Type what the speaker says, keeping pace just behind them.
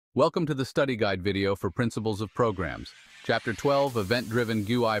Welcome to the study guide video for Principles of Programs. Chapter 12, Event-Driven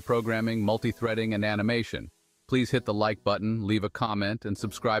GUI Programming, Multithreading, and Animation. Please hit the like button, leave a comment, and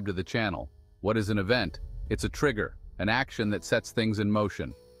subscribe to the channel. What is an event? It's a trigger, an action that sets things in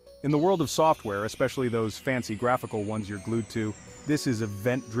motion. In the world of software, especially those fancy graphical ones you're glued to, this is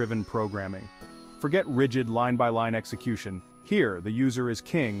event-driven programming. Forget rigid line-by-line execution. Here, the user is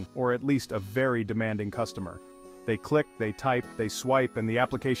king, or at least a very demanding customer. They click, they type, they swipe, and the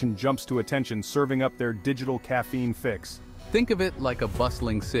application jumps to attention, serving up their digital caffeine fix. Think of it like a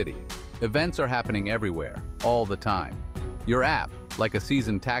bustling city. Events are happening everywhere, all the time. Your app, like a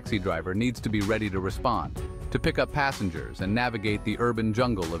seasoned taxi driver, needs to be ready to respond, to pick up passengers and navigate the urban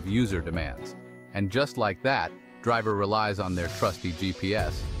jungle of user demands. And just like that, driver relies on their trusty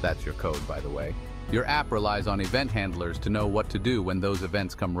GPS, that's your code by the way. Your app relies on event handlers to know what to do when those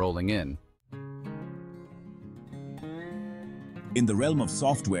events come rolling in. In the realm of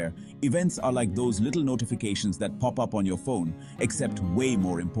software, events are like those little notifications that pop up on your phone, except way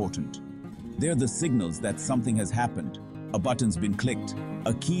more important. They're the signals that something has happened. A button's been clicked,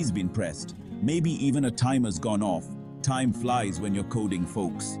 a key's been pressed, maybe even a timer's gone off. Time flies when you're coding,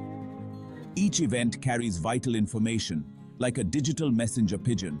 folks. Each event carries vital information, like a digital messenger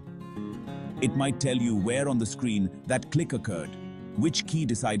pigeon. It might tell you where on the screen that click occurred, which key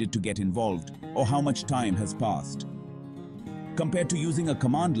decided to get involved, or how much time has passed. Compared to using a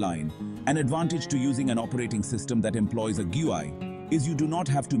command line, an advantage to using an operating system that employs a GUI is you do not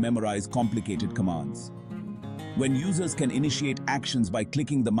have to memorize complicated commands. When users can initiate actions by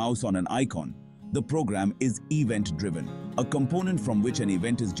clicking the mouse on an icon, the program is event-driven. A component from which an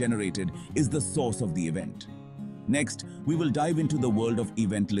event is generated is the source of the event. Next, we will dive into the world of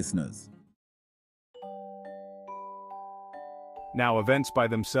event listeners. Now, events by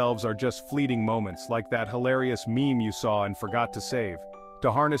themselves are just fleeting moments, like that hilarious meme you saw and forgot to save. To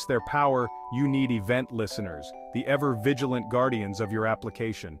harness their power, you need event listeners, the ever-vigilant guardians of your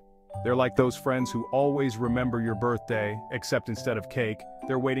application. They're like those friends who always remember your birthday, except instead of cake,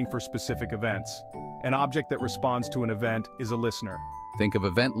 they're waiting for specific events. An object that responds to an event is a listener. Think of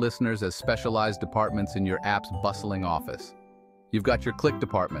event listeners as specialized departments in your app's bustling office. You've got your click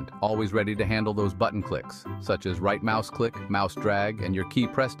department, always ready to handle those button clicks, such as right mouse click, mouse drag, and your key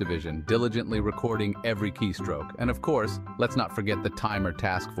press division, diligently recording every keystroke. And of course, let's not forget the timer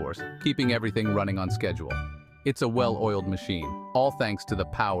task force, keeping everything running on schedule. It's a well-oiled machine, all thanks to the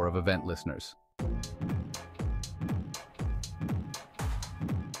power of event listeners.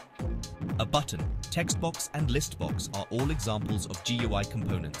 A button, text box, and list box are all examples of GUI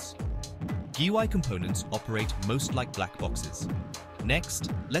components. GUI components operate most like black boxes.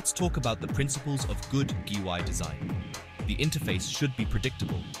 Next, let's talk about the principles of good GUI design. The interface should be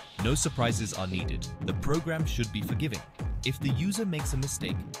predictable. No surprises are needed. The program should be forgiving. If the user makes a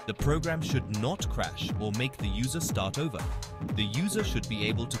mistake, the program should not crash or make the user start over. The user should be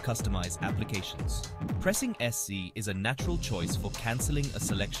able to customize applications. Pressing SC is a natural choice for canceling a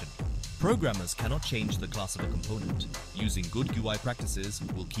selection. Programmers cannot change the class of a component. Using good GUI practices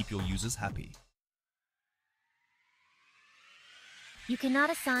will keep your users happy. You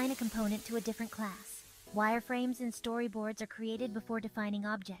cannot assign a component to a different class. Wireframes and storyboards are created before defining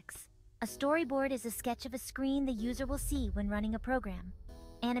objects. A storyboard is a sketch of a screen the user will see when running a program.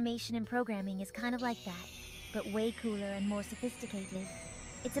 Animation in programming is kind of like that, but way cooler and more sophisticated.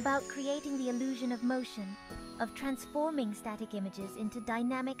 It's about creating the illusion of motion, of transforming static images into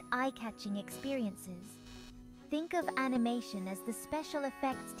dynamic, eye-catching experiences. Think of animation as the special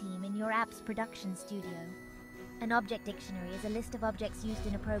effects team in your app's production studio. An object dictionary is a list of objects used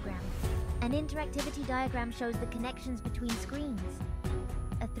in a program. An interactivity diagram shows the connections between screens.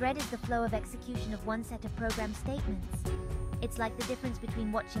 A thread is the flow of execution of one set of program statements. It's like the difference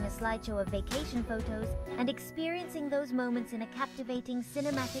between watching a slideshow of vacation photos and experiencing those moments in a captivating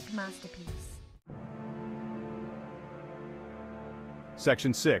cinematic masterpiece.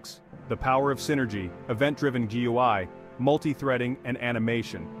 Section 6. The power of synergy, event-driven GUI, multi-threading, and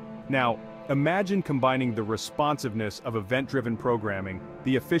animation. Now, imagine combining the responsiveness of event-driven programming,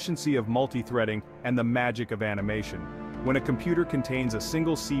 the efficiency of multi-threading, and the magic of animation. When a computer contains a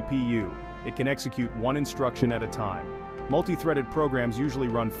single CPU, it can execute one instruction at a time. Multi-threaded programs usually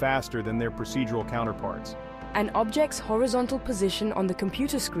run faster than their procedural counterparts. An object's horizontal position on the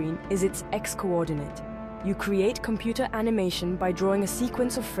computer screen is its x-coordinate. You create computer animation by drawing a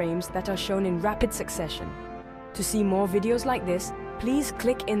sequence of frames that are shown in rapid succession. To see more videos like this, please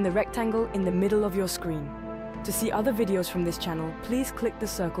click in the rectangle in the middle of your screen. To see other videos from this channel, please click the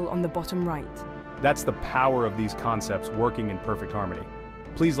circle on the bottom right. That's the power of these concepts working in perfect harmony.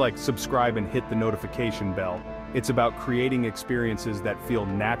 Please subscribe and hit the notification bell. It's about creating experiences that feel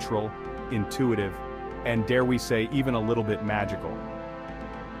natural, intuitive, and dare we say, even a little bit magical.